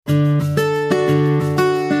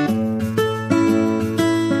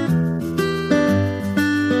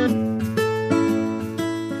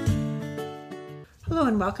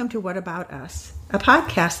to What About Us, a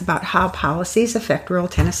podcast about how policies affect rural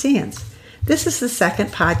Tennesseans. This is the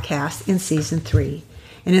second podcast in Season 3,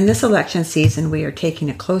 and in this election season, we are taking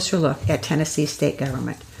a closer look at Tennessee state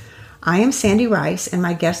government. I am Sandy Rice, and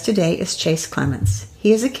my guest today is Chase Clements.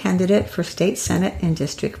 He is a candidate for State Senate in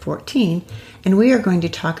District 14, and we are going to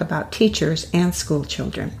talk about teachers and school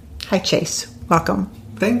children. Hi, Chase. Welcome.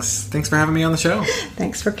 Thanks for having me on the show.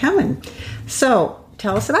 Thanks for coming. So,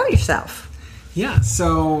 tell us about yourself. Yeah,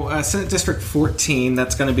 so Senate District 14,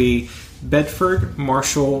 that's going to be Bedford,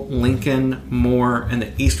 Marshall, Lincoln, Moore, and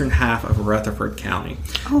the eastern half of Rutherford County.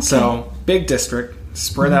 Okay. So, big district,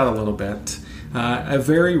 spread out a little bit. A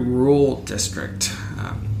very rural district,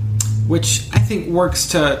 which I think works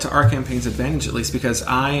to our campaign's advantage, at least because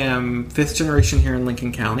I am fifth generation here in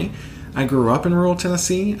Lincoln County. I grew up in rural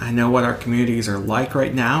Tennessee. I know what our communities are like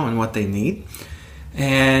right now and what they need.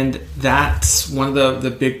 And that's one of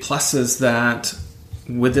the big pluses that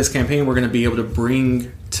with this campaign we're going to be able to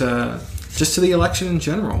bring to the election in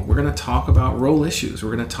general. We're going to talk about rural issues.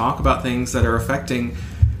 We're going to talk about things that are affecting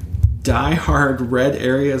diehard red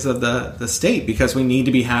areas of the state, because we need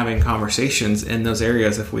to be having conversations in those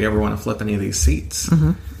areas if we ever want to flip any of these seats.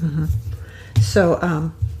 Mm-hmm, mm-hmm.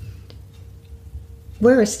 So,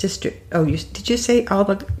 where is District... Oh, did you say all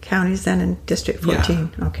the counties then in District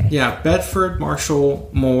 14? Yeah. Okay. Yeah, Bedford, Marshall,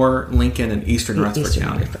 Moore, Lincoln, and Eastern Rutherford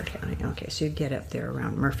County. Rutherford County. Okay, so you get up there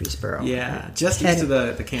around Murfreesboro. Yeah, just east of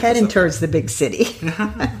the campus. Heading towards the big city.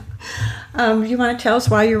 You want to tell us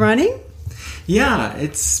why you're running? Yeah,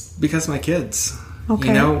 it's because of my kids. Okay.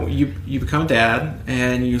 You know, you become a dad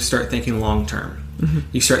and you start thinking long term. Mm-hmm.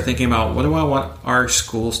 You start thinking about, what do I want our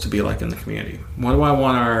schools to be like in the community? What do I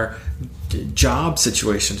want our job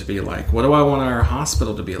situation to be like? What do I want our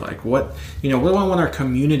hospital to be like? What do I want our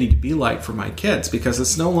community to be like for my kids? Because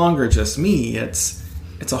it's no longer just me, it's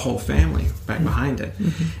a whole family back behind it.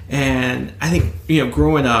 Mm-hmm. And I think,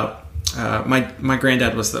 growing up, my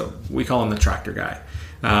granddad was we call him the tractor guy.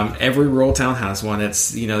 Every rural town has one.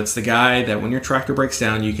 It's the guy that when your tractor breaks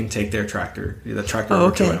down, you can take the tractor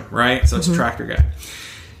over to him, right? So it's a tractor guy.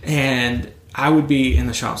 And I would be in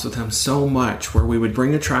the shops with him so much, where we would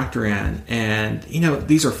bring the tractor in, and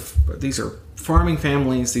these are farming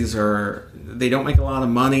families. They don't make a lot of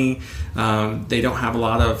money. They don't have a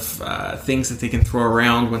lot of things that they can throw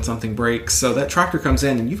around when something breaks. So that tractor comes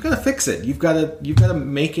in, and you've got to fix it. You've got to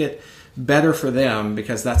make it better for them,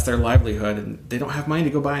 because that's their livelihood, and they don't have money to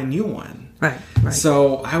go buy a new one. Right.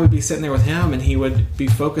 So I would be sitting there with him, and he would be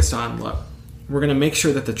focused on, look, we're going to make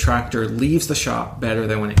sure that the tractor leaves the shop better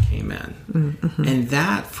than when it came in. Mm-hmm. And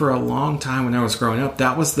that, for a long time when I was growing up,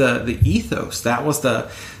 that was the ethos. That was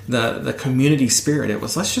the community spirit. It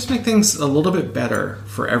was, let's just make things a little bit better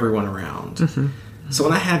for everyone around. Mm-hmm. So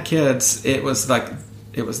when I had kids, it was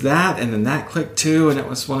that, and then that clicked too. And it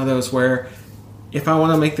was one of those where, if I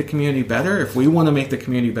want to make the community better, if we want to make the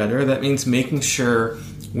community better, that means making sure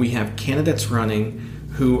we have candidates running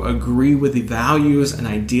who agree with the values and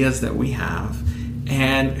ideas that we have,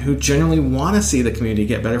 and who generally want to see the community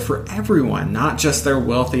get better for everyone, not just their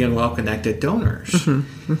wealthy and well-connected donors.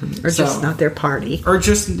 Mm-hmm. Mm-hmm. Or just not their party. Or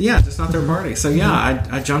just not their party. So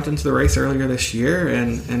I jumped into the race earlier this year,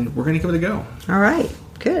 and we're going to give it a go. All right,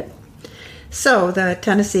 good. So the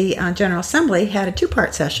Tennessee General Assembly had a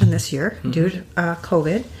two-part session this year due to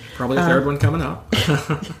COVID. Probably a third one coming up.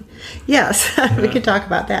 Yes, we could talk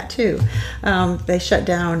about that too. They shut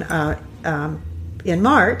down in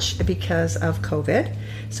March because of COVID.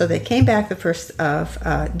 So they came back the 1st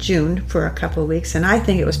of June for a couple of weeks, and I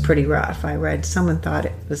think it was pretty rough. I read someone thought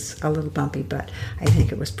it was a little bumpy, but I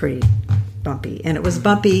think it was pretty bumpy. And it was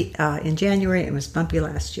bumpy in January, it was bumpy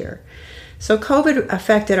last year. So COVID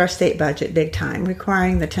affected our state budget big time,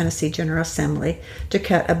 requiring the Tennessee General Assembly to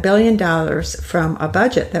cut $1 billion from a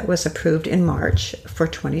budget that was approved in March for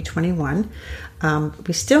 2021.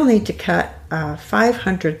 We still need to cut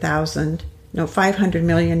 $500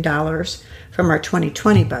 million from our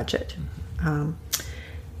 2020 budget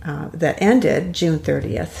that ended June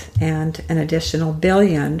 30th, and an additional $1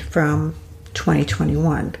 billion from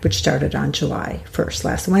 2021, which started on July 1st,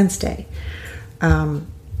 last Wednesday.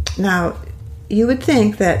 Now, you would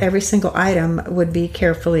think that every single item would be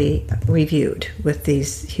carefully reviewed with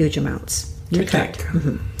these huge amounts to cut.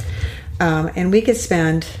 Mm-hmm. And we could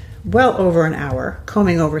spend well over an hour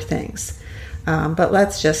combing over things. But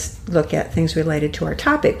let's just look at things related to our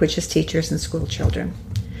topic, which is teachers and school children.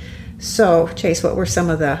 So, Chase, what were some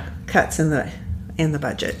of the cuts in the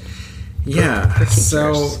budget? For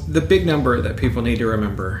so the big number that people need to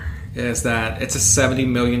remember is that it's a $70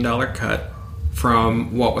 million cut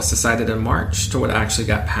from what was decided in March to what actually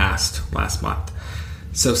got passed last month.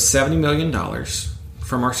 So $70 million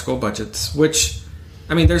from our school budgets, which,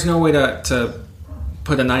 I mean, there's no way to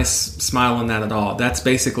put a nice smile on that at all. That's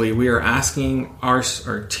basically, we are asking our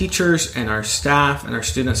teachers and our staff and our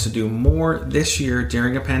students to do more this year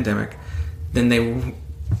during a pandemic than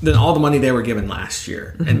all the money they were given last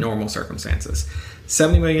year in normal circumstances.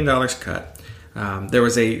 $70 million cut. There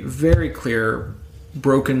was a very clear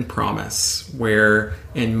broken promise where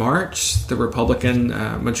in March the Republican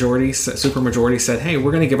supermajority said, hey,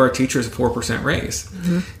 we're going to give our teachers a 4% raise.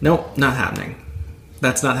 Nope, not happening.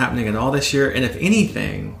 That's not happening at all this year. And if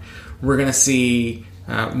anything, we're going to see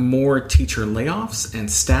more teacher layoffs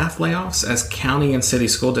and staff layoffs as county and city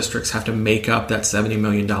school districts have to make up that $70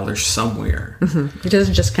 million somewhere. It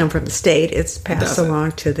doesn't just come from the state. It's passed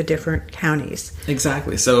along to the different counties.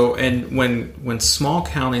 Exactly. So, and when small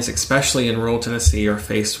counties, especially in rural Tennessee, are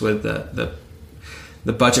faced with the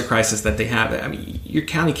budget crisis that they have, I mean, your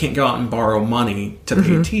county can't go out and borrow money to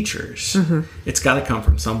pay teachers. It's got to come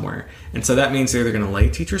from somewhere. And so that means they're either going to lay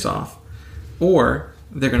teachers off or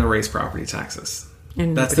they're going to raise property taxes.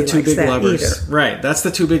 And that's the two big levers. Either. Right. That's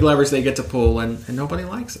the two big levers they get to pull, and nobody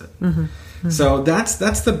likes it. So that's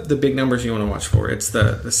the big numbers you want to watch for. It's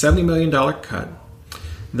the $70 million cut.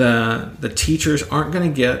 The teachers aren't going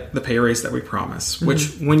to get the pay raise that we promised,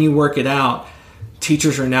 which when you work it out,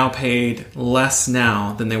 teachers are now paid less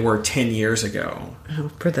now than they were 10 years ago.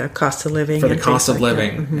 For the cost of living. For the cost of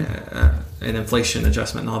living and inflation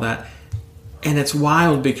adjustment and all that. And it's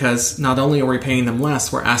wild because not only are we paying them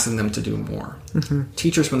less, we're asking them to do more.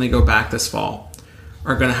 Teachers, when they go back this fall,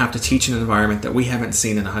 are going to have to teach in an environment that we haven't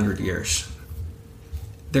seen in 100 years.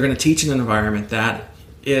 They're going to teach in an environment that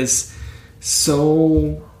is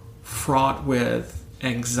so fraught with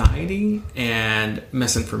anxiety and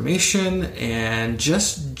misinformation and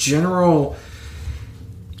just general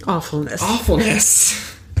awfulness.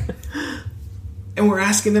 And we're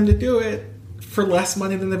asking them to do it for less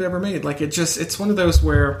money than they've ever made. Like, it's one of those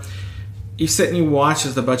where you sit and you watch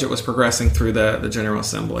as the budget was progressing through the General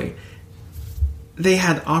Assembly. They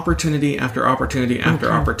had opportunity after opportunity after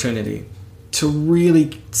opportunity to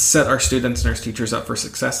really set our students and our teachers up for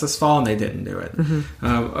success this fall, and they didn't do it.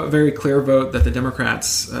 A very clear vote that the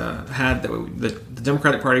Democrats had, that the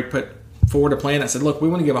Democratic Party put forward a plan that said, look, we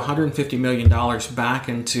want to give $150 million back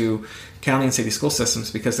into county and city school systems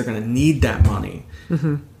because they're going to need that money.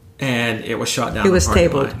 And it was shot down. It was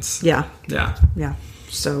tabled. Lines. Yeah.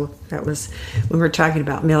 So that was, when we're talking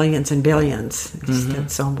about millions and billions,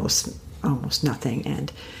 that's almost nothing.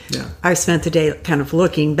 And I spent the day kind of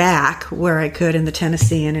looking back where I could in the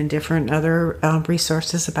Tennessean and different other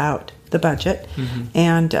resources about the budget.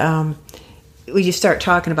 And when you start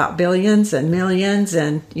talking about billions and millions,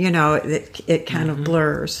 and it kind of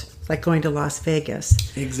blurs, like going to Las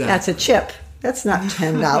Vegas. Exactly. That's a chip. That's not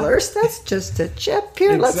 $10. That's just a chip.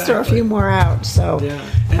 Here, let's throw a few more out. So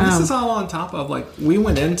and this is all on top of, like, we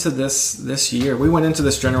went into this year. We went into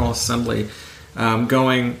this General Assembly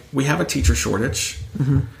going, we have a teacher shortage.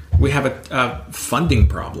 We have a funding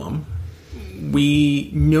problem.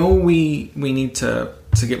 We know we need to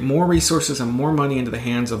get more resources and more money into the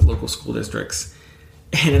hands of local school districts.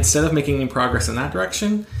 And instead of making any progress in that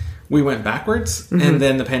direction, we went backwards, and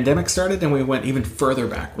then the pandemic started, and we went even further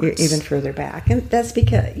backwards. Even further back. And that's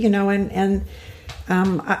because,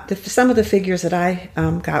 some of the figures that I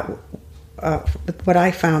got, what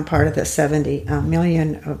I found part of the 70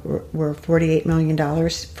 million were $48 million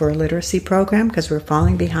for a literacy program, because we're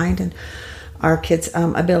falling behind in our kids'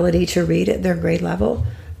 ability to read at their grade level.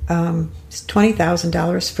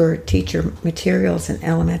 $20,000 for teacher materials in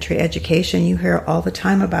elementary education. You hear all the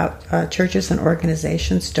time about churches and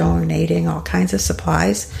organizations donating all kinds of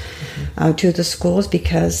supplies to the schools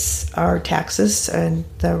because our taxes and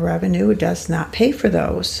the revenue does not pay for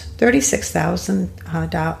those.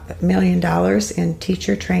 $36 million in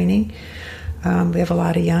teacher training. We have a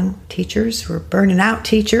lot of young teachers. We're burning out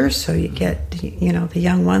teachers, so you get the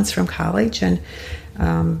young ones from college, and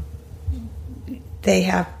they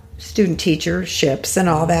have student teacherships and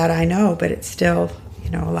all that, I know, but it's still,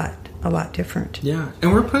 a lot different. Yeah,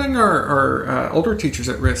 and we're putting our older teachers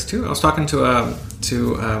at risk too. I was talking to a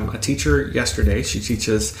teacher yesterday. She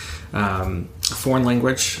teaches a foreign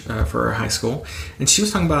language for her high school, and she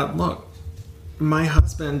was talking about, look, my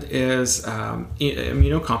husband is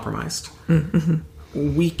immunocompromised.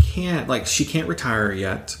 We can't, she can't retire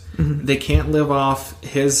yet. They can't live off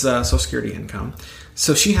his Social Security income,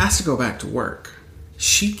 so she has to go back to work.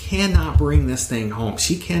 she cannot bring this thing home.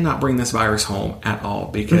 She cannot bring this virus home at all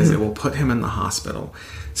because it will put him in the hospital.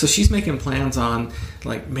 So she's making plans on,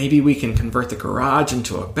 like, maybe we can convert the garage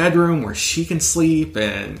into a bedroom where she can sleep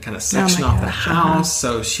and kind of section off the house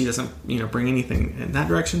so she doesn't, bring anything in that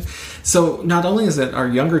direction. So not only is it our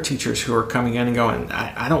younger teachers who are coming in and going,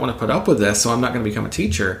 I don't want to put up with this, so I'm not going to become a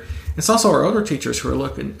teacher. It's also our older teachers who are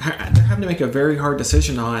they're having to make a very hard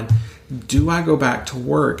decision on, do I go back to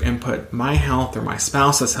work and put my health or my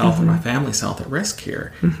spouse's health or my family's health at risk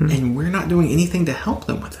here? And we're not doing anything to help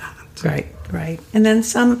them with that. Right. And then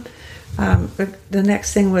the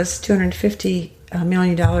next thing was $250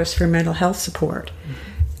 million for mental health support,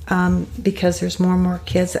 because there's more and more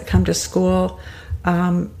kids that come to school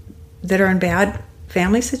that are in bad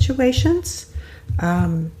family situations.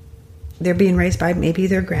 They're being raised by maybe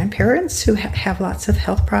their grandparents who have lots of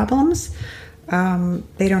health problems.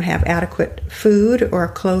 They don't have adequate food or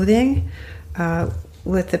clothing.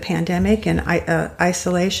 With the pandemic and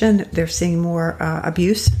isolation, they're seeing more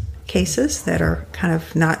abuse cases that are kind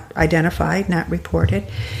of not identified, not reported.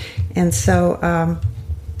 And so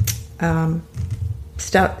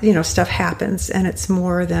stuff happens, and it's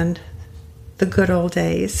more than the good old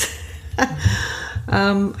days.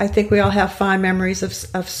 I think we all have fond memories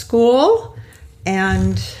of school,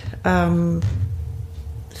 and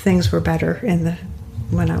things were better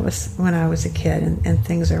when I was a kid, and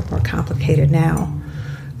things are more complicated now.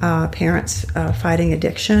 Parents fighting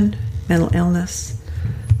addiction, mental illness,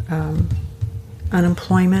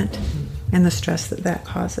 unemployment, and the stress that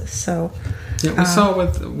causes. So yeah, we saw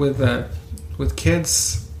with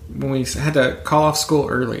kids when we had to call off school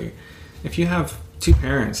early. If you have two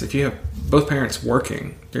parents, if you have both parents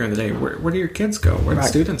working during the day, where do your kids go? Where do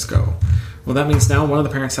students go? Well, that means now one of the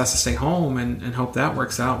parents has to stay home and hope that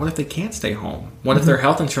works out. What if they can't stay home? What if their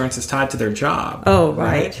health insurance is tied to their job? Oh,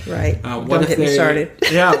 right. What Don't if get me started.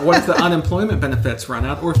 What if the unemployment benefits run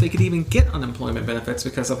out? Or if they could even get unemployment benefits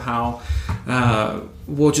because of how,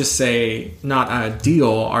 we'll just say, not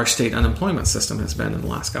ideal our state unemployment system has been in the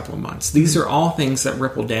last couple of months. These are all things that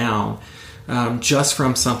ripple down just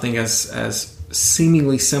from something as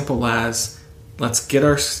seemingly simple as, let's get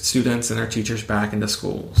our students and our teachers back into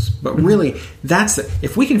schools. But really,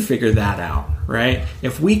 if we can figure that out, right?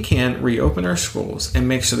 If we can reopen our schools and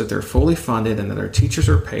make sure that they're fully funded and that our teachers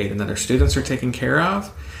are paid and that our students are taken care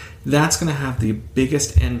of, that's going to have the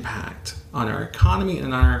biggest impact on our economy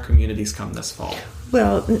and on our communities come this fall.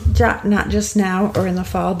 Well, not just now or in the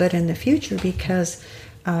fall, but in the future, because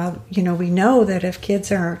we know that if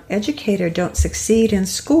kids are educated, don't succeed in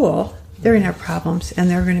school, they're going to have problems, and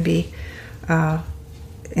they're going to be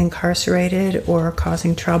incarcerated or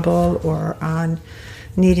causing trouble or on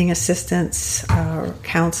needing assistance or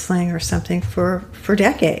counseling or something for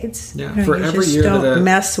decades. Yeah, for every year don't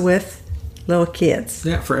mess with little kids.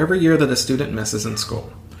 Yeah, for every year that a student misses in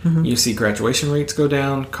school, you see graduation rates go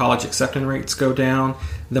down, college acceptance rates go down,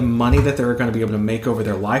 the money that they're going to be able to make over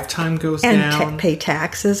their lifetime goes down. And pay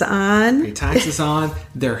taxes on.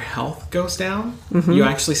 Their health goes down. You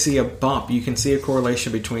actually see a bump. You can see a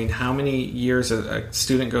correlation between how many years a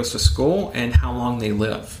student goes to school and how long they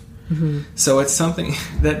live. So it's something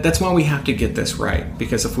that's why we have to get this right,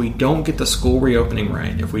 because if we don't get the school reopening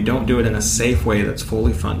right, if we don't do it in a safe way that's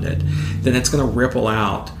fully funded, then it's going to ripple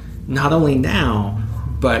out not only now,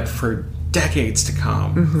 but for decades to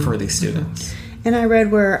come for these students. And I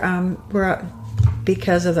read where we're,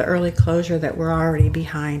 because of the early closure, that we're already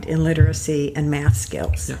behind in literacy and math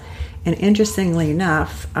skills. Yeah. And interestingly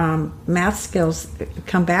enough, math skills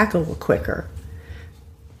come back a little quicker.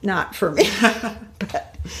 Not for me,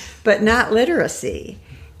 but not literacy.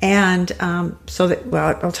 And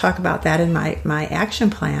I'll talk about that in my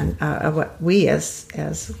action plan of what we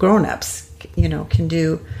as grown-ups, can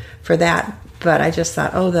do for that. But I just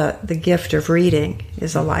thought, the gift of reading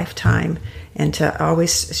is a lifetime, and to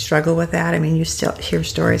always struggle with that. I mean, you still hear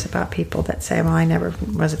stories about people that say, well, I never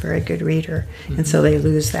was a very good reader, and so they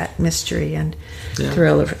lose that mystery and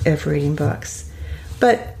thrill of reading books.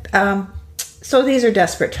 But so these are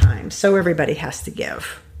desperate times, so everybody has to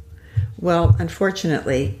give. Well,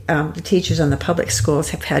 unfortunately, the teachers in the public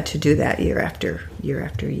schools have had to do that year after year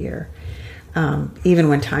after year, even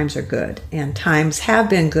when times are good. And times have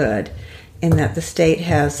been good in that the state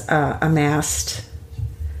has amassed,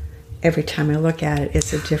 every time I look at it,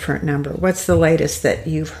 it's a different number. What's the latest that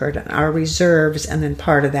you've heard on our reserves? And then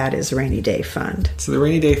part of that is rainy day fund. So the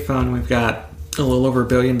rainy day fund, we've got a little over $1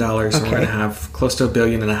 billion, and we're going to have close to $1.5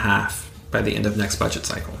 billion by the end of next budget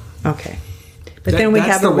cycle. Okay. But then we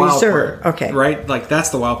have a reserve. Okay. Right? Like, that's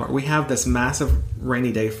the wild part. We have this massive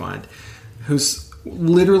rainy day fund who's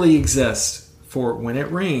literally exists for when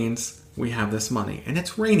it rains, we have this money, and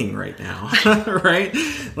it's raining right now, right?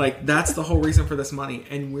 Like, that's the whole reason for this money,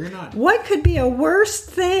 and we're not... What could be a worse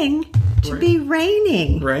thing to be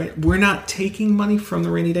raining? Right? We're not taking money from the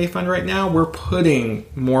rainy day fund right now. We're putting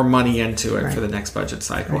more money into it for the next budget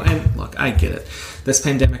cycle. Right. And look, I get it. This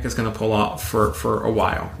pandemic is going to pull out for a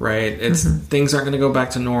while, right? It's things aren't going to go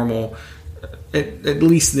back to normal at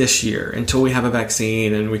least this year until we have a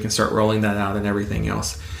vaccine and we can start rolling that out and everything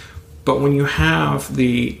else. But when you have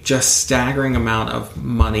the just staggering amount of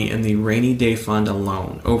money in the rainy day fund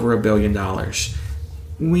alone, over $1 billion,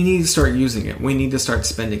 we need to start using it. We need to start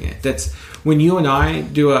spending it. That's when you and I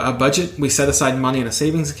do a budget, we set aside money in a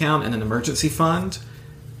savings account and an emergency fund.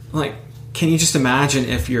 Like, can you just imagine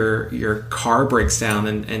if your car breaks down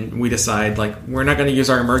and we decide, like, we're not going to use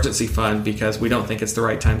our emergency fund because we don't think it's the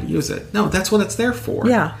right time to use it? No, that's what it's there for.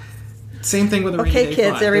 Yeah. Same thing with the rainy day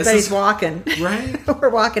kids, fund. everybody's walking. Right?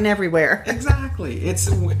 We're walking everywhere. Exactly. It's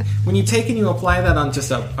when you take and you apply that on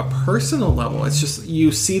just a personal level, it's just,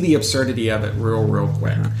 you see the absurdity of it real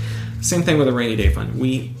quick. Same thing with the rainy day fund.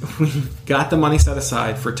 We got the money set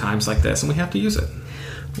aside for times like this, and we have to use it.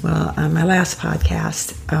 Well, on my last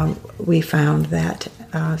podcast, we found that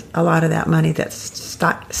a lot of that money that's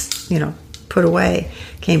put away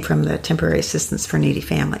came from the temporary assistance for needy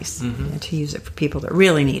families, and to use it for people that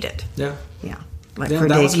really need it. Yeah. Like for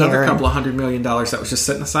that was another couple of $100 million that was just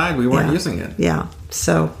sitting aside. We weren't using it. Yeah.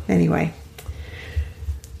 So anyway,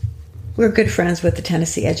 we're good friends with the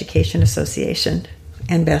Tennessee Education Association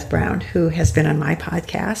and Beth Brown, who has been on my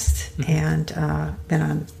podcast and been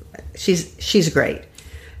on. She's great.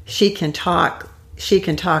 She can talk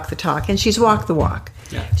the talk, and she's walked the walk.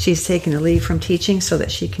 Yeah. She's taken a leave from teaching so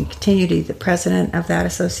that she can continue to be the president of that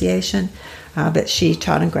association. But she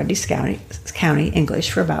taught in Grundy County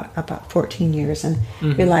English for about 14 years and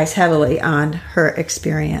relies heavily on her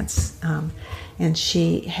experience. And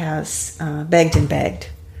she has begged and begged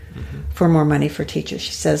for more money for teachers.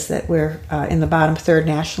 She says that we're in the bottom third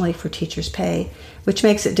nationally for teachers' pay, which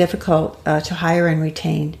makes it difficult to hire and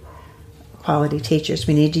retain quality teachers.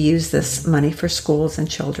 We need to use this money for schools and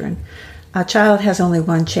children. A child has only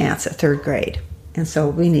one chance at third grade, and so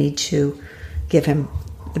we need to give him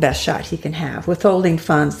the best shot he can have. Withholding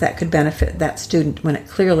funds that could benefit that student when it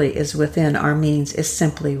clearly is within our means is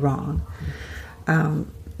simply wrong.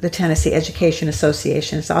 The Tennessee Education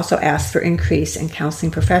Association has also asked for increase in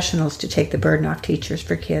counseling professionals to take the burden off teachers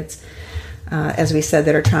for kids, as we said,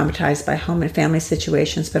 that are traumatized by home and family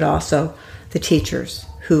situations, but also the teachers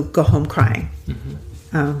who go home crying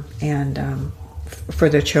for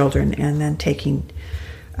their children, and then taking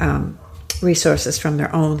resources from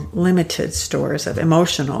their own limited stores of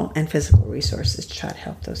emotional and physical resources to try to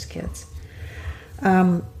help those kids.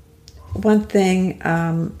 One thing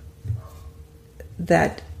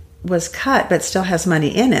that was cut but still has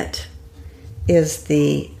money in it is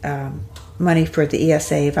the money for the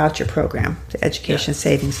ESA voucher program, the Education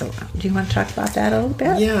Savings. Do you want to talk about that a little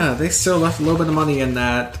bit? Yeah, they still left a little bit of money in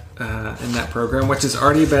that program, which has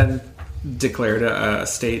already been declared a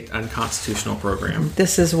state unconstitutional program.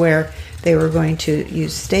 This is where they were going to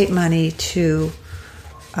use state money to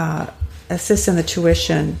assist in the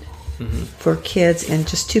tuition for kids in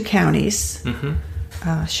just two counties,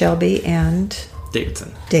 Shelby and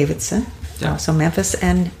Davidson. Yeah. So Memphis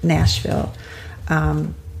and Nashville,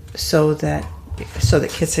 so that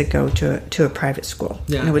kids could go to a private school.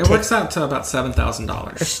 Yeah, and it works out to about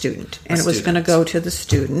 $7,000 a student, and it was going to go to the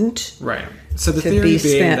student, right? So the to theory be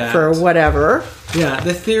being spent that, for whatever. Yeah,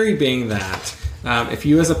 the theory being that if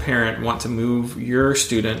you as a parent want to move your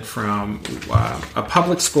student from a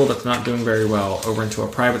public school that's not doing very well over into a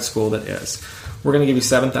private school that is, we're going to give you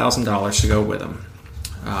 $7,000 to go with them.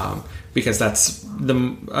 Because that's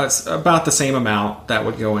about the same amount that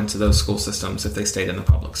would go into those school systems if they stayed in the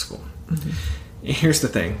public school. Here's the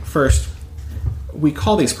thing. First, we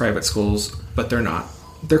call these private schools, but they're not.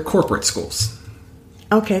 They're corporate schools.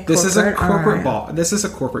 Okay, this is a corporate right. This is a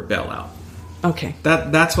corporate bailout. Okay.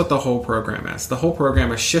 That's what the whole program is. The whole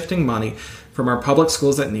program is shifting money from our public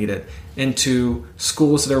schools that need it into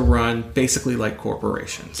schools that are run basically like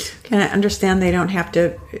corporations. Can I understand they don't have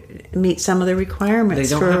to meet some of the requirements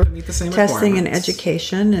they don't for have to meet the same testing and requirements.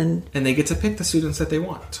 Education and they get to pick the students that they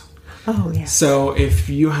want. Oh, yeah. So if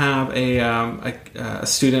you have a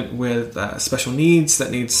student with special needs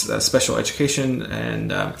that needs special education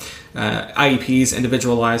and IEPs,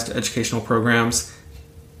 individualized educational programs,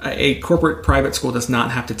 a corporate private school does not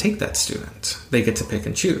have to take that student. They get to pick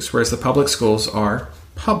and choose, whereas the public schools are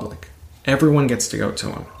public. Everyone gets to go to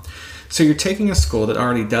them. So you're taking a school that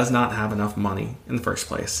already does not have enough money in the first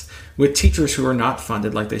place, with teachers who are not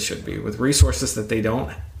funded like they should be, with resources that they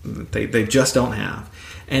don't They just don't have.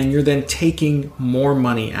 And you're then taking more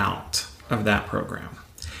money out of that program.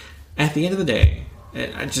 At the end of the day,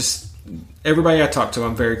 everybody I talk to,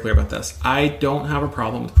 I'm very clear about this. I don't have a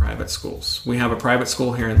problem with private schools. We have a private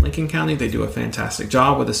school here in Lincoln County. They do a fantastic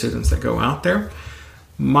job with the students that go out there.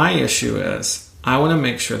 My issue is I want to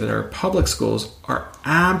make sure that our public schools are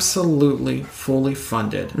absolutely fully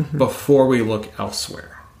funded before we look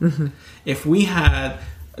elsewhere. If we had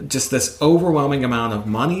just this overwhelming amount of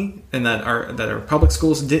money and that our public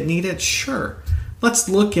schools didn't need it, sure. Let's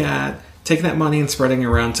look at taking that money and spreading it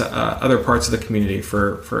around to other parts of the community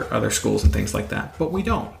for other schools and things like that. But we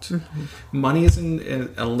don't. Money is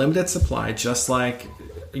in a limited supply, just like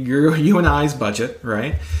you and I's budget,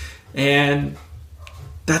 right? And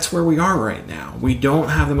that's where we are right now. We don't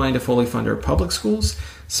have the money to fully fund our public schools.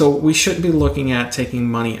 So we shouldn't be looking at taking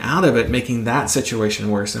money out of it, making that situation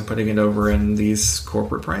worse, and putting it over in these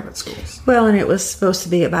corporate private schools. Well, and it was supposed to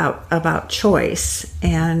be about choice.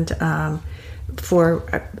 And I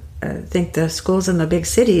think the schools in the big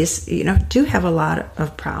cities, do have a lot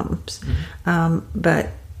of problems. But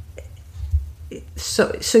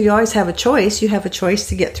so you always have a choice. You have a choice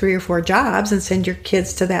to get 3 or 4 jobs and send your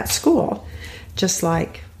kids to that school. Just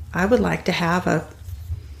like I would like to have a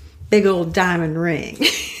big old diamond ring.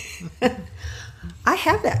 I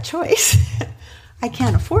have that choice. I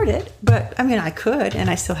can't afford it, but I could, and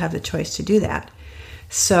I still have the choice to do that.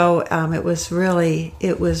 So it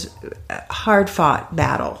was a hard-fought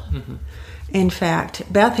battle. In fact,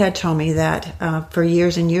 Beth had told me that for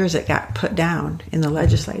years and years it got put down in the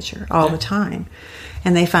legislature all the time.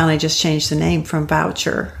 And they finally just changed the name from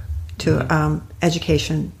voucher to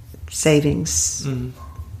education savings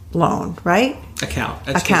loan, right? Account.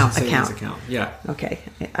 Yeah. Okay.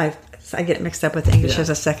 I get it mixed up with English as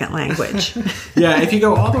a second language. Yeah, if you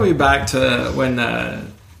go all the way back to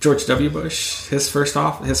when George W. Bush, his first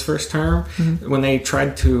term, when they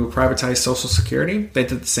tried to privatize Social Security, they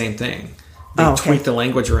did the same thing. They tweaked the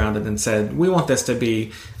language around it and said, we want this to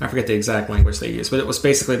be, I forget the exact language they used, but it was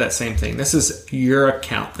basically that same thing. This is your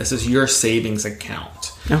account. This is your savings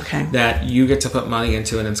account. Okay. That you get to put money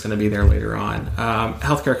into and it's going to be there later on.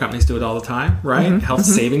 Healthcare companies do it all the time, right? Health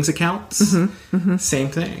savings accounts, same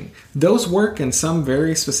thing. Those work in some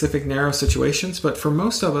very specific narrow situations, but for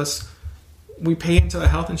most of us, we pay into a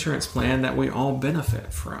health insurance plan that we all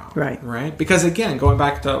benefit from. Right? Because again, going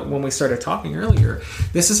back to when we started talking earlier,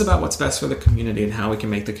 this is about what's best for the community and how we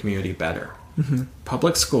can make the community better.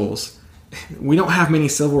 Public schools, we don't have many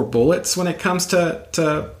silver bullets when it comes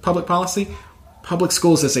to public policy. Public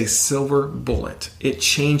schools is a silver bullet. It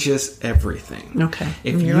changes everything. Okay.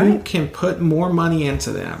 If you can put more money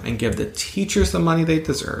into them and give the teachers the money they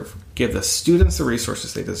deserve, give the students the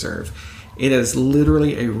resources they deserve, it is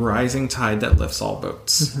literally a rising tide that lifts all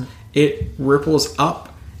boats. It ripples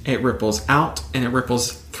up, it ripples out, and it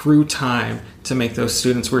ripples through time to make those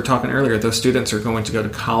students, we were talking earlier, those students are going to go to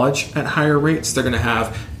college at higher rates. They're going to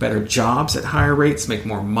have better jobs at higher rates, make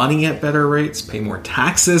more money at better rates, pay more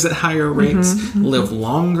taxes at higher rates, live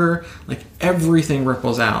longer. Like everything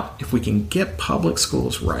ripples out. If we can get public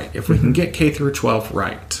schools right, if we can get K through 12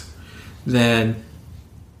 right, then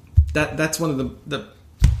that's one of the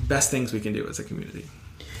best things we can do as a community.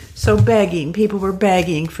 So people were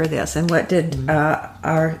begging for this, and what did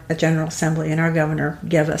our General Assembly and our governor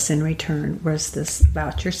give us in return was this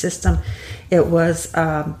voucher system. It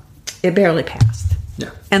barely passed,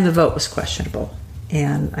 and the vote was questionable,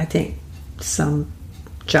 and I think some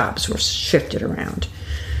jobs were shifted around.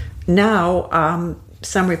 Now,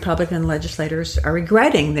 some Republican legislators are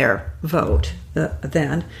regretting their vote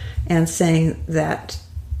then, and saying that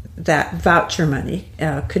voucher money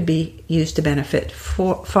could be used to benefit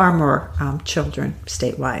far more children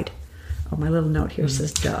statewide. Oh, my little note here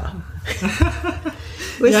says, duh.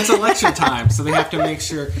 It's election time, so they have to make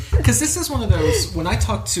sure. Because this is one of those, when I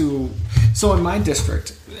talk to... So in my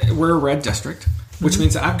district, we're a red district, which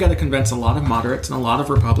means that I've got to convince a lot of moderates and a lot of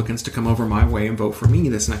Republicans to come over my way and vote for me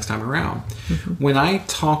this next time around. When I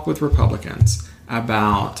talk with Republicans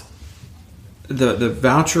about the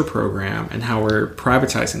voucher program and how we're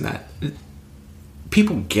privatizing that,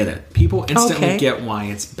 people get it. People instantly get why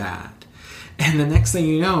it's bad. And the next thing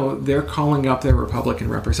you know, they're calling up their Republican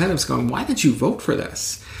representatives going, why did you vote for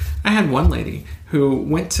this? I had one lady who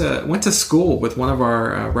went to school with one of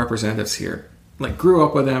our representatives here, like grew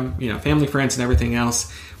up with him, family, friends, and everything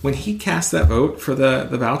else. When he cast that vote for the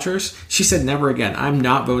vouchers, she said, never again. I'm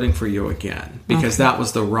not voting for you again because that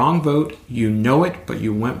was the wrong vote. You know it, but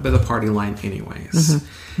you went by the party line anyways.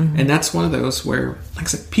 And that's one of those where, like I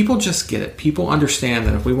said, people just get it. People understand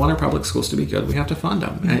that if we want our public schools to be good, we have to fund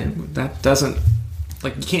them. And that doesn't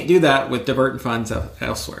Like, you can't do that with diverting funds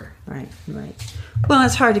elsewhere. Right. Well,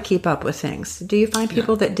 it's hard to keep up with things. Do you find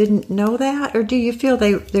people that didn't know that, or do you feel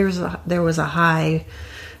there was a high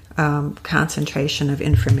concentration of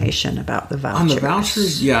information about the vouchers? On the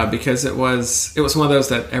vouchers, yeah, because it was one of those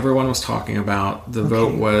that everyone was talking about. The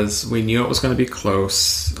vote was, we knew it was going to be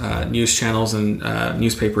close. News channels and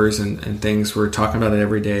newspapers and things were talking about it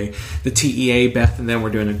every day. The TEA, Beth and them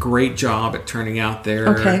were doing a great job at turning out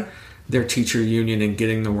their teacher union and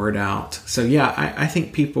getting the word out. So yeah, I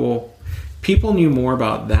think people knew more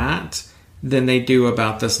about that than they do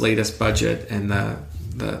about this latest budget and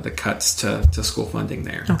the cuts to school funding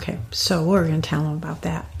there. Okay, so we're going to tell them about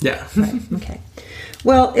that. Yeah. Right. Okay.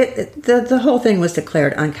 Well, the whole thing was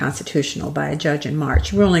declared unconstitutional by a judge in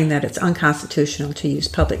March, ruling that it's unconstitutional to use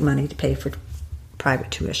public money to pay for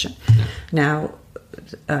private tuition. Yeah. Now,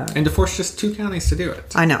 and to force just 2 counties to do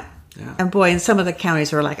it. I know. Yeah. And boy, and some of the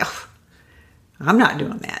counties were like, oh, I'm not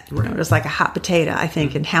doing that. Right. It was like a hot potato, I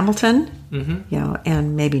think, in Hamilton,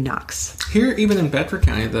 and maybe Knox. Here, even in Bedford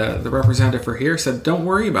County, the representative for here said, don't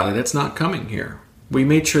worry about it. It's not coming here. We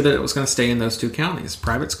made sure that it was going to stay in those 2 counties.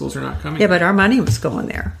 Private schools are not coming here. But our money was going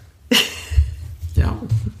there. Yeah.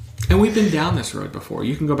 And we've been down this road before.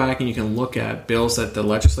 You can go back and you can look at bills that the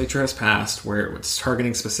legislature has passed where it was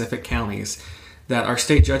targeting specific counties, that our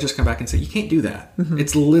state judges come back and say, you can't do that. Mm-hmm.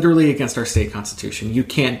 It's literally against our state constitution. You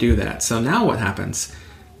can't do that. So now what happens?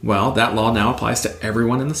 Well, that law now applies to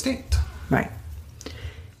everyone in the state. Right.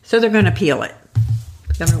 So they're going to appeal it.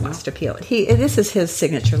 The governor wants to appeal it. This is his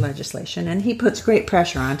signature legislation, and he puts great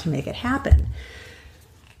pressure on to make it happen.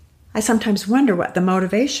 I sometimes wonder what the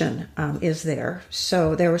motivation is there.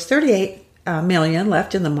 So there was $38 million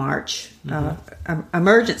left in the March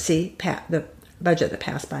emergency, the budget that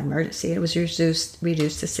passed by emergency. It was reduced to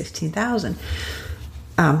 $16,000.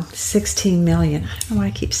 $16 million. I don't know why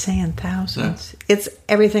I keep saying thousands. Yeah. It's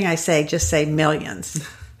everything I say, just say millions.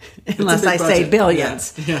 Unless I say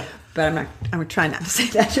billions. Yeah. But I'm trying not to say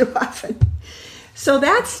that too often. So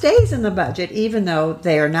that stays in the budget, even though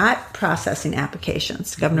they are not processing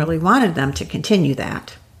applications. The governor really wanted them to continue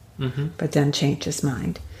that, but then changed his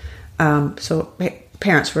mind. So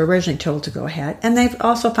parents were originally told to go ahead, and they've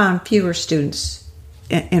also found fewer students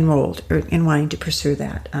enrolled or in wanting to pursue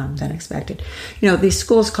that than expected. These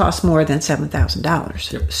schools cost more than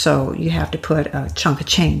 $7,000, yep. So you have to put a chunk of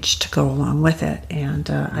change to go along with it, and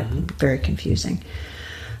very confusing.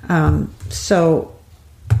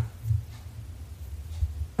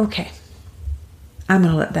 Okay, I'm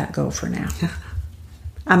going to let that go for now.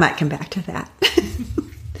 I might come back to that.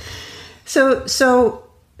 So.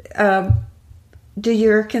 Do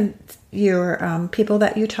your people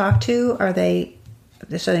that you talk to, so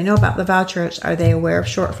they know about the vouchers, are they aware of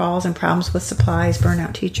shortfalls and problems with supplies,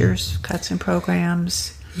 burnout teachers, cuts in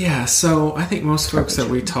programs? Yeah, so I think most folks that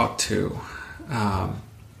we talk to,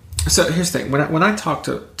 so here's the thing, when I talk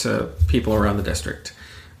to people around the district,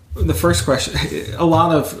 the first question, a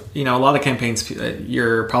lot of campaigns,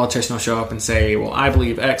 your politician will show up and say, well, I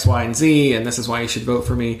believe X, Y, and Z, and this is why you should vote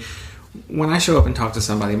for me. When I show up and talk to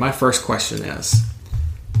somebody, my first question is,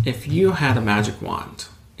 if you had a magic wand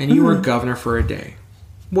and you were governor for a day,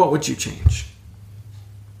 what would you change?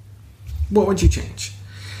 What would you change?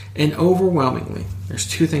 And overwhelmingly, there's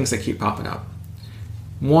 2 things that keep popping up.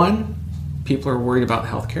 One, people are worried about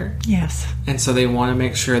healthcare. Yes. And so they want to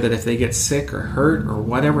make sure that if they get sick or hurt or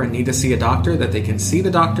whatever and need to see a doctor, that they can see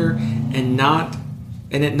the doctor and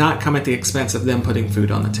it not come at the expense of them putting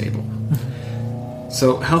food on the table.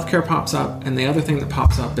 So healthcare pops up, and the other thing that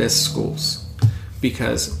pops up is schools,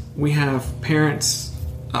 because we have parents,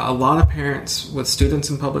 a lot of parents with students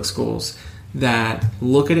in public schools that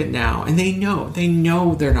look at it now, and they know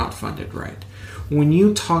they're not funded right. When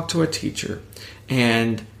you talk to a teacher,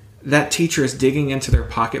 and that teacher is digging into their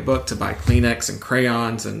pocketbook to buy Kleenex and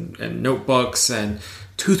crayons and notebooks and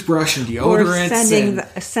toothbrush and deodorants,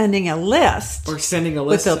 or sending a list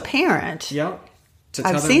with a parent. Yep.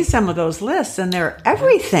 I've seen some of those lists, and they're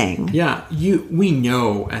everything. Yeah, we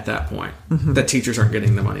know at that point that teachers aren't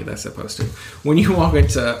getting the money they're supposed to. When you walk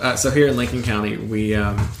into, so here in Lincoln County,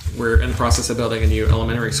 we're in the process of building a new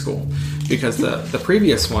elementary school, because the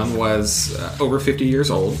previous one was over 50 years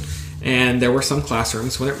old, and there were some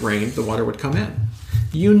classrooms, when it rained, the water would come in.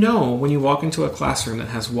 When you walk into a classroom that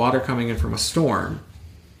has water coming in from a storm,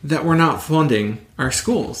 that we're not funding our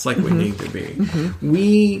schools like we need to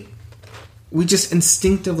be. We just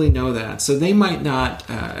instinctively know that. So they might not,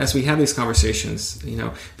 as we have these conversations,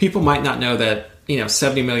 people might not know that,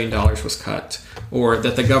 $70 million was cut, or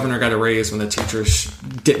that the governor got a raise when the teachers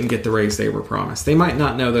didn't get the raise they were promised. They might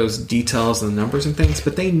not know those details and the numbers and things,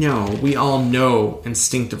 but we all know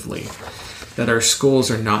instinctively that our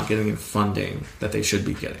schools are not getting the funding that they should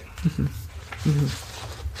be getting.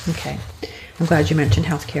 Okay. I'm glad you mentioned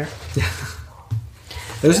healthcare.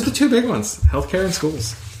 Those are the two big ones, healthcare and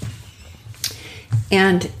schools.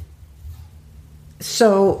 And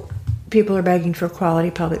so people are begging for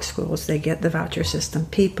quality public schools. They get the voucher system.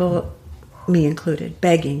 People, me included,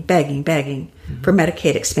 begging for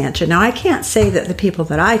Medicaid expansion. Now, I can't say that the people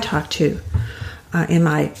that I talk to in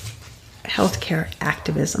my healthcare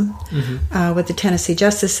activism with the Tennessee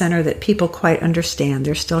Justice Center, that people quite understand.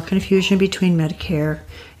 There's still confusion between Medicare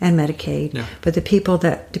and Medicaid, but the people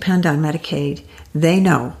that depend on Medicaid, they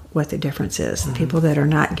know what the difference is. The people that are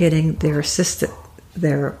not getting their assistance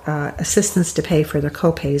to pay for their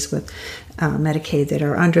copays with Medicaid, that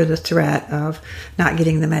are under the threat of not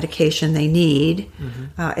getting the medication they need,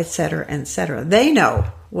 et cetera, et cetera. They know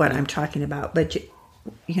what I'm talking about. But,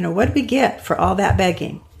 you know, what did we get for all that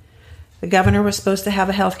begging? The governor was supposed to have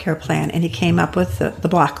a health care plan, and he came up with the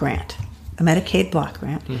block grant, a Medicaid block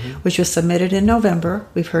grant, which was submitted in November.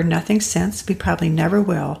 We've heard nothing since. We probably never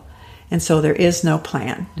will. And so there is no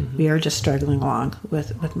plan. We are just struggling along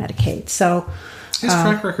with Medicaid. So his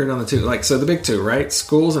track record on the two, so the big two, right?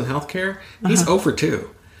 Schools and healthcare, he's 0 for 2.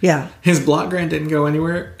 Yeah. His block grant didn't go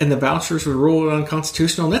anywhere, and the vouchers were ruled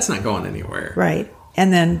unconstitutional, and that's not going anywhere. Right.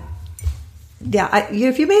 And then,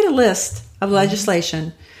 if you made a list of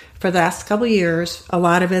legislation for the last couple of years, a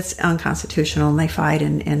lot of it's unconstitutional, and they fight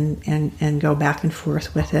and go back and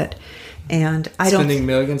forth with it. And spending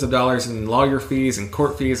millions of dollars in lawyer fees and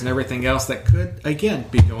court fees and everything else that could, again,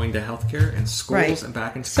 be going to healthcare and schools and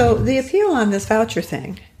back into So the appeal on this voucher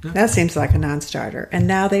thing, that seems like a non-starter. And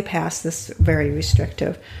now they passed this very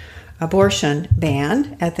restrictive abortion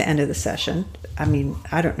ban at the end of the session. I mean,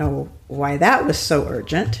 I don't know why that was so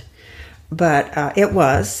urgent, but it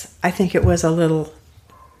was. I think it was a little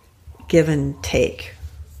give and take,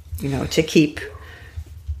 to keep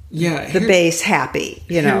the base happy.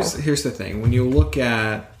 Here's the thing. When you look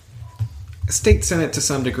at state senate to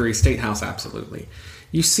some degree, state house absolutely,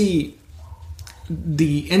 you see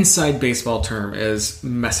the inside baseball term is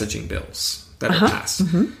messaging bills that are passed.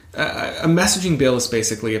 A messaging bill is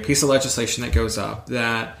basically a piece of legislation that goes up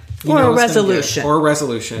that or a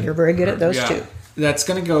resolution. You're very good at those too. That's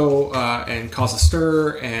going to go and cause a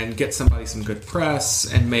stir and get somebody some good press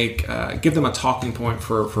and give them a talking point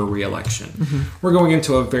for re-election. We're going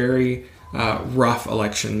into a very rough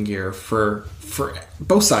election year for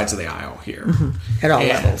both sides of the aisle here at all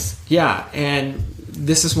levels. Yeah, and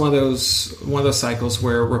this is one of those cycles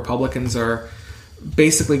where Republicans are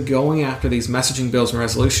basically going after these messaging bills and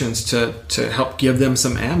resolutions to help give them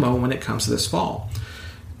some ammo when it comes to this fall.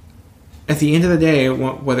 At the end of the day,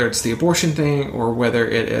 whether it's the abortion thing or whether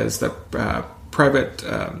it is the private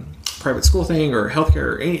school thing or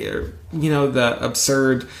healthcare, the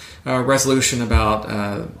absurd resolution about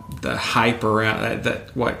the hype around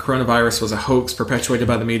that what coronavirus was a hoax perpetuated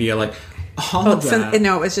by the media, all of that.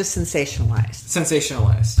 No, it was just sensationalized.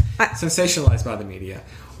 Sensationalized by the media.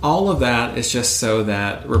 All of that is just so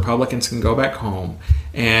that Republicans can go back home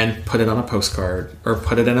and put it on a postcard or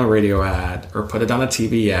put it in a radio ad or put it on a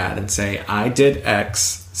TV ad and say, I did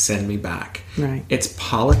X, send me back. Right. It's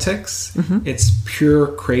politics. It's pure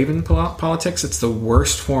craven politics. It's the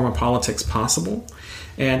worst form of politics possible.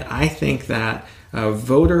 And I think that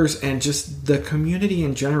voters and just the community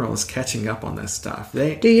in general is catching up on this stuff.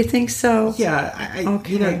 Do you think so? Yeah.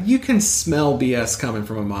 Okay. You can smell BS coming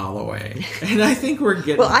from a mile away. And I think we're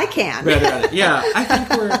getting I can. better at it. Yeah,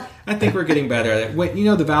 I think we're getting better at it.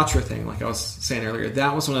 The voucher thing, like I was saying earlier,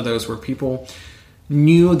 that was one of those where people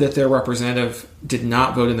knew that their representative did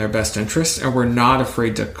not vote in their best interest and were not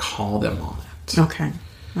afraid to call them on it.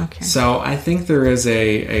 Okay. So I think there is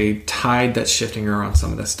a tide that's shifting around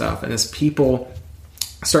some of this stuff. And as people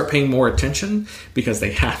start paying more attention because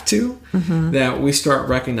they have to, that we start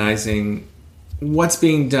recognizing what's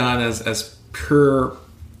being done as pure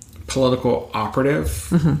political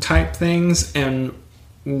operative type things and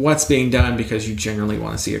what's being done because you generally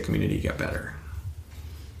want to see a community get better.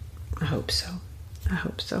 I hope so.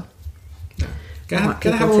 Yeah.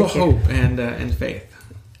 Gotta have a little hope and faith.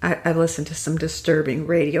 I've listened to some disturbing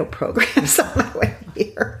radio programs on my way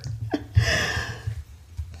here.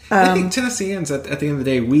 I think Tennesseans, at the end of the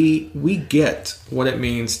day, we get what it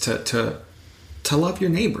means to love your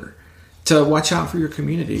neighbor, to watch out for your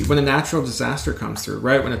community when a natural disaster comes through,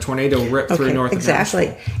 right? When a tornado ripped through north of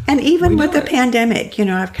Nashville. And even with the pandemic,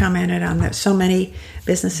 I've commented on that. So many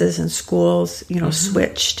businesses and schools,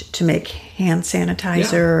 switched to make hand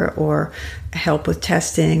sanitizer or help with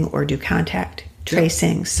testing or do contact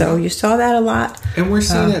tracing. So you saw that a lot. And we're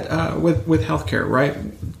seeing it with healthcare, right?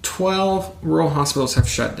 12 rural hospitals have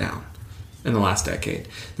shut down. in the last decade.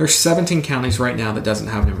 There's 17 counties right now that doesn't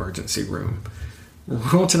have an emergency room.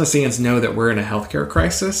 Rural Tennesseans know that we're in a healthcare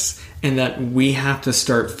crisis and that we have to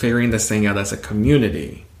start figuring this thing out as a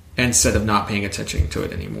community instead of not paying attention to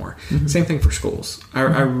it anymore. Same thing for schools. I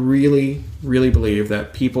really, really believe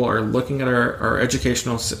that people are looking at our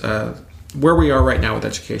educational, where we are right now with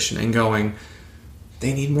education and going,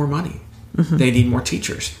 they need more money. They need more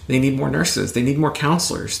teachers. They need more nurses. They need more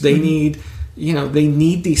counselors. They need, they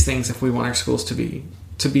need these things if we want our schools to be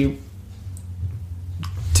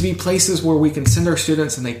places where we can send our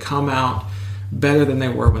students and they come out better than they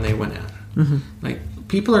were when they went in. Like,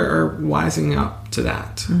 people are wising up to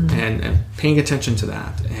that and paying attention to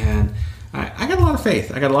that. And I got a lot of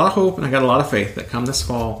faith. I got a lot of hope, and I got a lot of faith that come this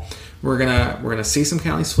fall, we're gonna see some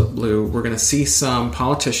counties flip blue. We're gonna see some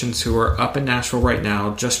politicians who are up in Nashville right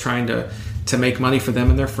now just trying to make money for them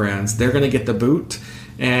and their friends. They're gonna get the boot,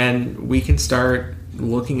 and we can start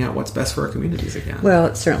looking at what's best for our communities again. Well,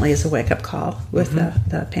 it certainly is a wake-up call with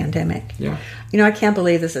the pandemic. Yeah. I can't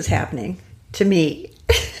believe this is happening to me.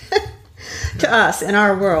 To us, in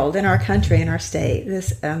our world, in our country, in our state.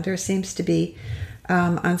 This there seems to be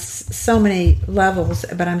on so many levels,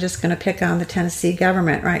 but I'm just going to pick on the Tennessee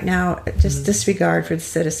government right now, just disregard for the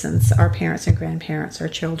citizens, our parents and grandparents, our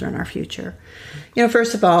children, our future.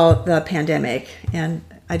 First of all, the pandemic, and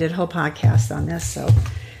I did a whole podcast on this, so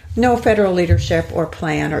no federal leadership or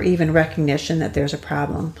plan or even recognition that there's a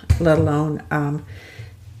problem, let alone,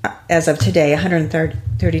 as of today,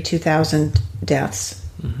 132,000 deaths.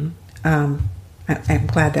 I'm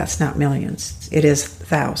glad that's not millions. It is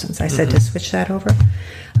thousands. I said to switch that over.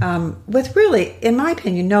 With really, in my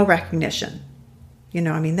opinion, no recognition.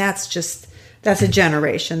 That's a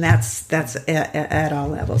generation. That's at all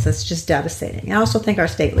levels. That's just devastating. I also think our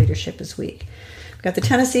state leadership is weak. We've got the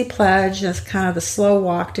Tennessee Pledge. That's kind of the slow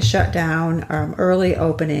walk to shut down, early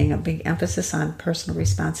opening, a big emphasis on personal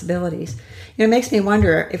responsibilities. It makes me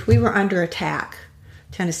wonder if we were under attack,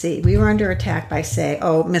 Tennessee, we were under attack by, say,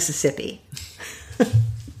 Mississippi.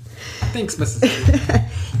 Thanks, Mississippi.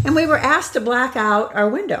 And we were asked to black out our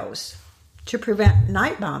windows to prevent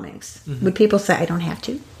night bombings. Would people say, I don't have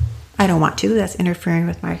to? I don't want to. That's interfering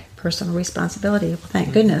with my personal responsibility. Well,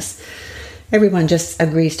 thank goodness. Everyone just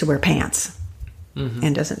agrees to wear pants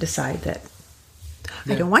and doesn't decide that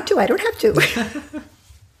I don't want to, I don't have to.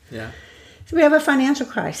 Yeah. So we have a financial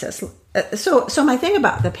crisis. So my thing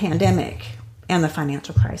about the pandemic and the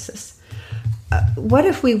financial crisis, what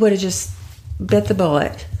if we would have just bit the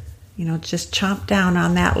bullet, just chomp down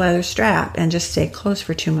on that leather strap and just stay closed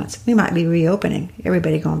for 2 months? We might be reopening,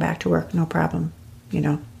 everybody going back to work, no problem,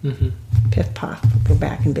 piff poff, we're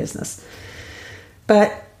back in business.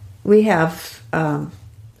 But we have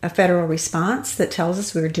a federal response that tells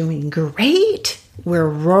us we're doing great, we're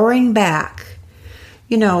roaring back,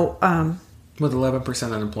 with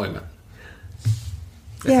 11% unemployment.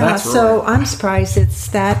 Yeah, so I'm surprised it's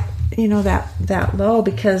that that low,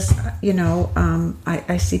 because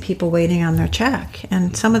I see people waiting on their check,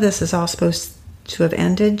 and some of this is all supposed to have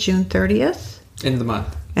ended June 30th. End of the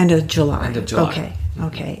month. End of July. End of July.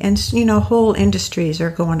 Okay. And whole industries are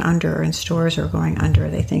going under, and stores are going under.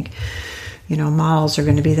 They think, malls are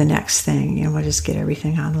going to be the next thing, we'll just get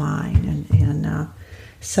everything online, and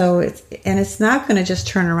so it's not going to just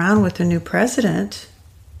turn around with a new president.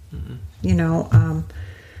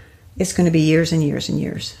 It's going to be years and years and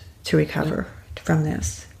years to recover from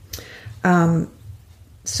this.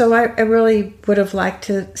 So I really would have liked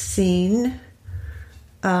to seen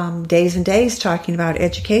days and days talking about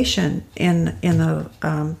education in the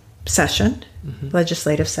session,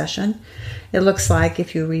 legislative session. It looks like,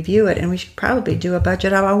 if you review it, and we should probably do a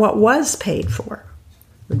budget on what was paid for,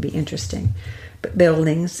 would be interesting. But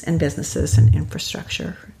buildings and businesses and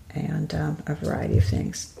infrastructure and a variety of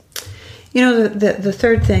things. The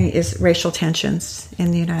third thing is racial tensions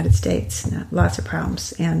in the United States. Lots of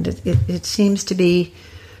problems. And it seems to be,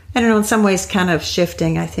 I don't know, in some ways kind of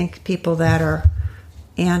shifting. I think people that are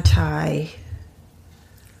anti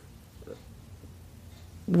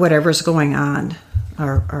whatever's going on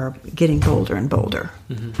are getting bolder and bolder.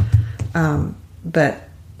 But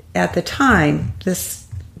at the time,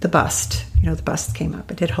 the bust came up.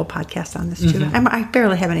 I did a whole podcast on this too. I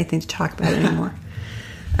barely have anything to talk about anymore.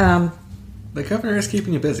 The governor is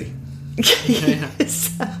keeping you busy.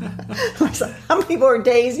 Yes. How many more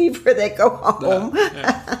days before they go home?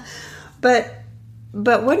 But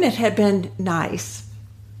wouldn't it have been nice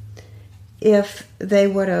if they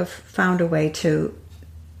would have found a way to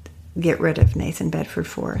get rid of Nathan Bedford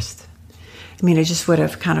Forrest? I mean, it just would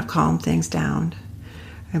have kind of calmed things down.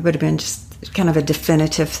 It would have been just kind of a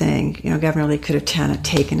definitive thing. Governor Lee could have kind of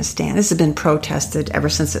taken a stand. This has been protested ever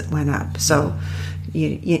since it went up. So,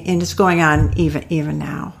 and it's going on even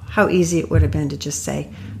now. How easy it would have been to just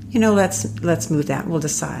say, let's move that. We'll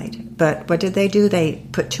decide. But what did they do? They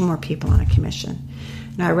put 2 more people on a commission.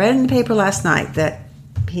 Now, I read in the paper last night that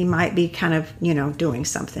he might be kind of, doing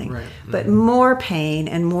something. Right. Mm-hmm. But more pain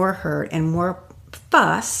and more hurt and more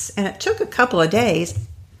fuss, and it took a couple of days,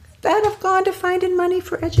 that have gone to finding money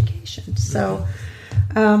for education. So,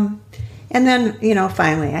 and then,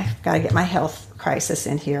 finally, I've got to get my health crisis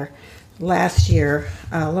in here. Last year,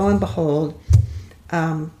 lo and behold,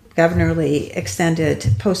 Governor Lee extended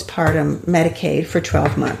postpartum Medicaid for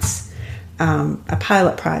 12 months, a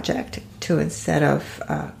pilot project to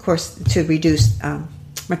reduce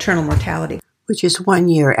maternal mortality, which is 1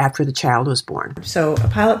 year after the child was born. So a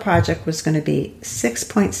pilot project was going to be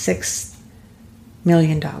 $6.6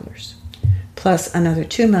 million, plus another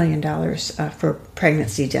 $2 million for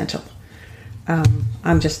pregnancy dental.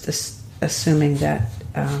 I'm just assuming that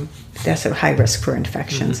that's a high risk for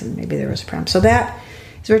infections, and maybe there was a problem. So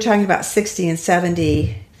we're talking about 60 and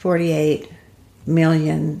 70, $48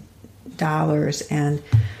 million and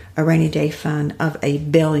a rainy day fund of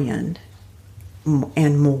 $1 billion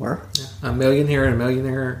and more. Yeah. $1 million here and $1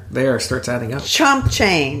 million there starts adding up. Chump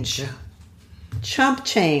change. Yeah. Chump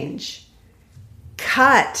change.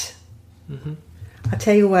 Cut. Mm-hmm. I'll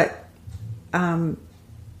tell you what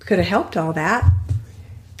could have helped all that.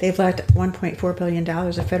 They've left $1.4 billion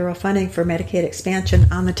of federal funding for Medicaid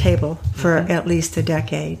expansion on the table for at least a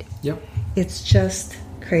decade. Yep. It's just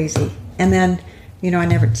crazy. And then, I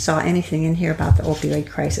never saw anything in here about the opioid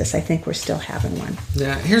crisis. I think we're still having one.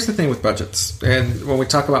 Yeah, here's the thing with budgets. And when we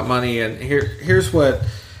talk about money, and here's what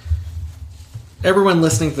everyone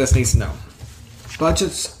listening to this needs to know.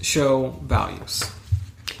 Budgets show values.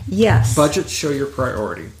 Yes. Budgets show your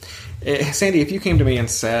priority. Sandy, if you came to me and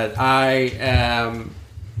said, I am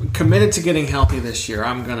committed to getting healthy this year.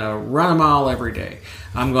 I'm going to run a mile every day.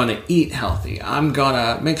 I'm going to eat healthy. I'm going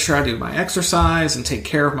to make sure I do my exercise and take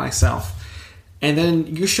care of myself. And then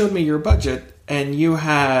you showed me your budget, and you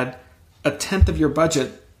had 1/10 of your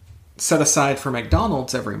budget set aside for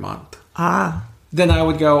McDonald's every month. Then I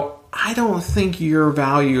would go, I don't think your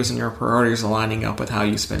values and your priorities are lining up with how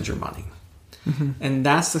you spend your money. Mm-hmm. And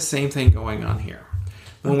that's the same thing going on here.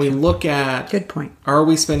 When we look at, good point, are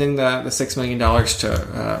we spending the $6 million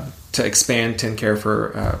to expand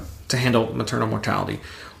TennCare to handle maternal mortality?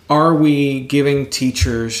 Are we giving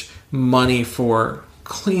teachers money for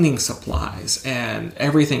cleaning supplies and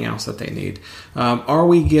everything else that they need? Are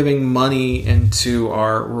we giving money into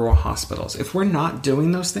our rural hospitals? If we're not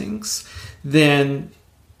doing those things, then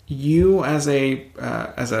you as a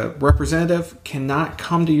representative cannot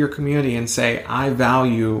come to your community and say, I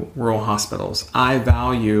value rural hospitals. I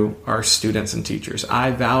value our students and teachers.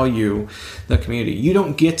 I value the community. You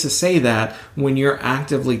don't get to say that when you're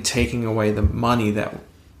actively taking away the money that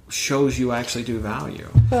shows you actually do value.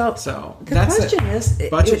 Well, so the question is,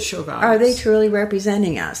 budgets show values. Are they truly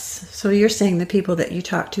representing us? So you're saying the people that you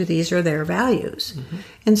talk to, these are their values. Mm-hmm.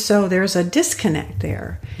 And so there's a disconnect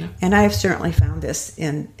there. Yeah. And I've certainly found this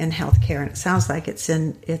in healthcare, and it sounds like it's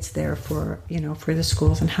there for the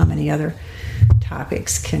schools. And how many other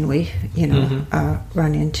topics can we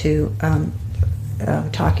run into?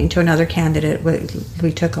 Talking to another candidate,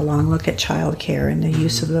 we took a long look at child care and the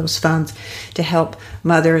use of those funds to help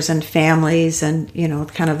mothers and families, and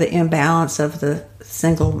kind of the imbalance of the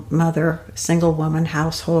single woman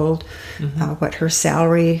household, what her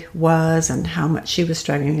salary was and how much she was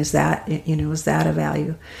struggling. Is that a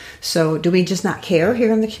value? So do we just not care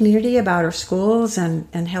here in the community about our schools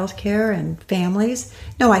and health care and families?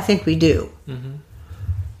 No, I think we do. Mm-hmm.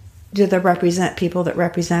 Do the people that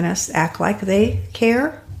represent us act like they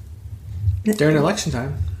care? During election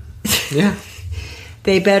time. Yeah.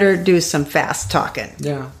 They better do some fast talking.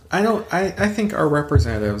 Yeah. I think our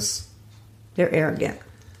representatives, they're arrogant.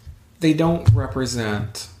 They don't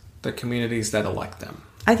represent the communities that elect them.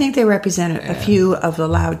 I think they represent a few of the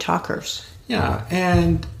loud talkers. Yeah.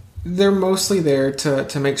 And they're mostly there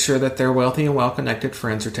to make sure that their wealthy and well-connected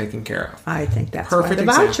friends are taken care of. I think that's why the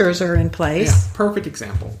vouchers are in place. Yeah, perfect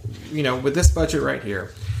example. With this budget right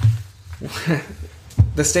here,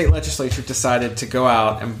 the state legislature decided to go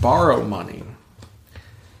out and borrow money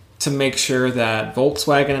to make sure that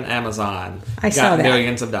Volkswagen and Amazon got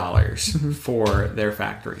millions of dollars for their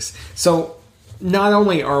factories. So not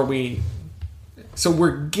only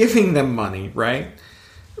we're giving them money, right?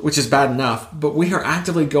 Which is bad enough, but we are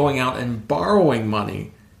actively going out and borrowing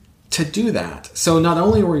money to do that. So not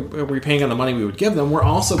only are we paying on the money we would give them, we're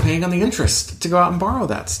also paying on the interest to go out and borrow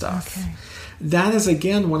that stuff. Okay. that is,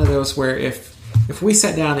 again, one of those where if we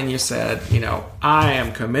sat down and you said, I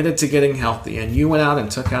am committed to getting healthy, and you went out and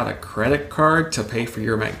took out a credit card to pay for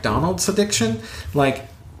your McDonald's addiction, like,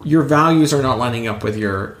 your values are not lining up with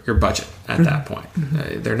your budget at that point.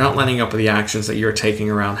 They're not lining up with the actions that you're taking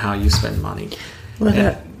around how you spend money.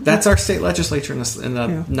 Well, that's our state legislature in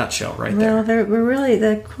a nutshell right there. Well, we're really,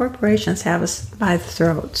 the corporations have us by the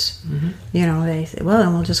throats. They say, well,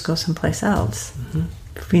 then we'll just go someplace else.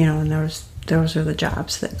 And those are the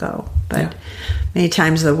jobs that go. But many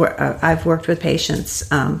times I've worked with patients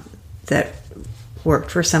that worked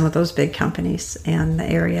for some of those big companies in the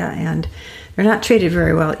area, and they're not treated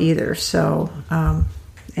very well either. So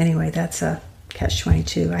anyway, that's a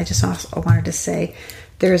catch-22. I just also wanted to say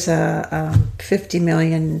there's a $50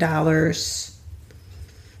 million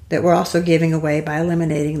that we're also giving away by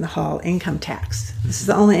eliminating the Hall income tax. This is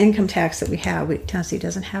the only income tax that we have. Tennessee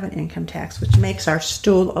doesn't have an income tax, which makes our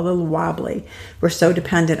stool a little wobbly. We're so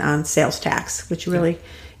dependent on sales tax, which really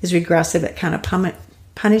is regressive. It kind of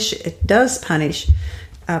does punish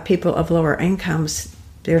people of lower incomes.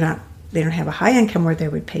 They don't have a high income where they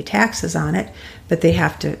would pay taxes on it, but they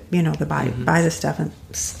have to, buy the stuff at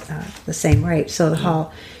the same rate. So the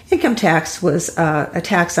Hall income tax was a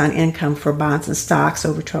tax on income for bonds and stocks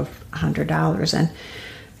over $1,200,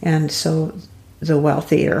 and so the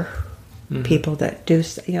wealthier people that do,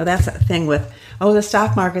 that's a thing with, the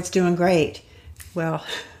stock market's doing great. Well,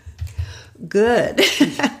 good.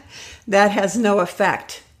 That has no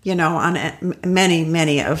effect. On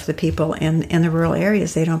many of the people in the rural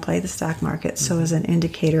areas. They don't play the stock market. So as an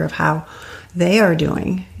indicator of how they are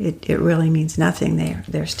doing, it really means nothing.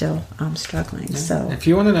 They're still struggling. Yeah. So if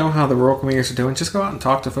you want to know how the rural communities are doing, just go out and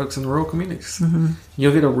talk to folks in the rural communities.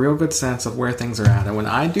 You'll get a real good sense of where things are at. And when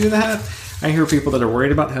I do that, I hear people that are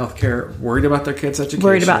worried about healthcare, worried about their kids' education,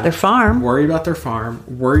 worried about their farm, worried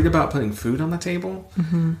about putting food on the table,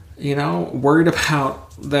 worried about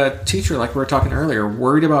the teacher, like we were talking earlier,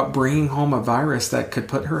 worried about bringing home a virus that could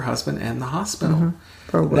put her husband in the hospital.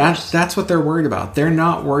 Or worse. That's what they're worried about. They're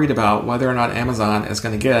not worried about whether or not Amazon is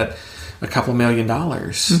going to get a couple $1 million.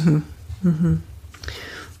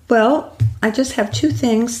 Well, I just have 2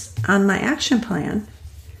 things on my action plan.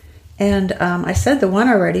 And I said the one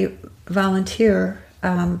already, volunteer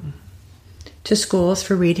to schools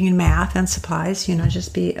for reading and math and supplies,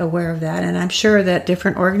 just be aware of that. And I'm sure that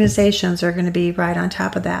different organizations are going to be right on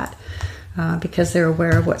top of that because they're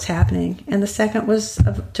aware of what's happening. And the second was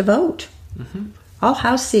to vote. All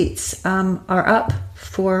House seats are up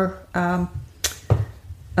for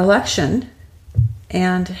election,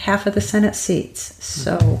 and half of the Senate seats.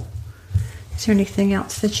 So is there anything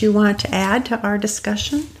else that you want to add to our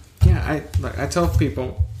discussion? Yeah, I tell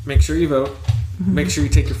people, make sure you vote. Make sure you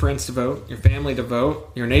take your friends to vote, your family to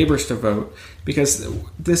vote, your neighbors to vote, because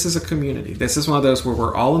this is a community. This is one of those where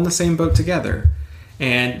we're all in the same boat together,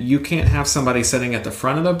 and you can't have somebody sitting at the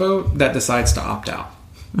front of the boat that decides to opt out.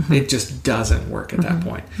 It just doesn't work at that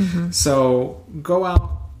point. So go out,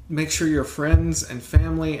 make sure your friends and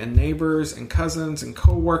family and neighbors and cousins and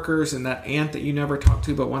co-workers and that aunt that you never talk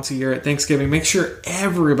to but once a year at Thanksgiving, make sure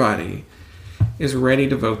everybody is ready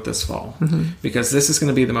to vote this fall, because this is going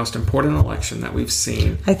to be the most important election that we've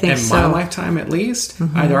seen in my lifetime, at least.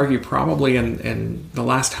 I'd argue probably in the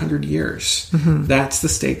last 100 years. That's the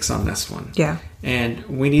stakes on this one. Yeah. And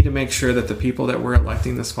we need to make sure that the people that we're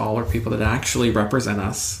electing this fall are people that actually represent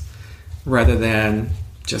us, rather than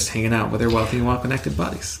just hanging out with their wealthy and well-connected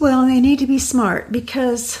buddies. Well, they need to be smart,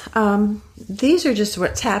 because these are just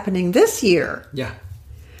what's happening this year. Yeah.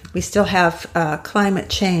 We still have climate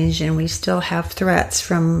change, and we still have threats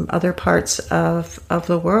from other parts of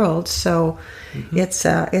the world. So it's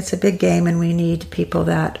a big game, and we need people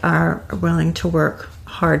that are willing to work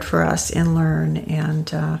hard for us and learn.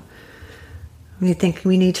 And we think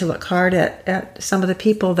we need to look hard at some of the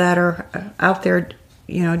people that are out there,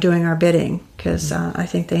 doing our bidding, because I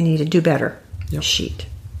think they need to do better. Yep. Sheet.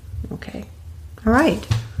 Okay. All right.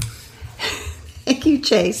 Thank you,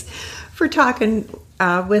 Chase, for talking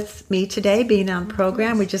with me today, being on the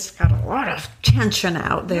program. We just got a lot of tension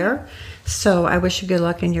out there. So I wish you good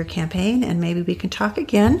luck in your campaign, and maybe we can talk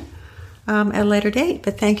again at a later date.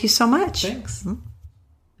 But thank you so much. Thanks.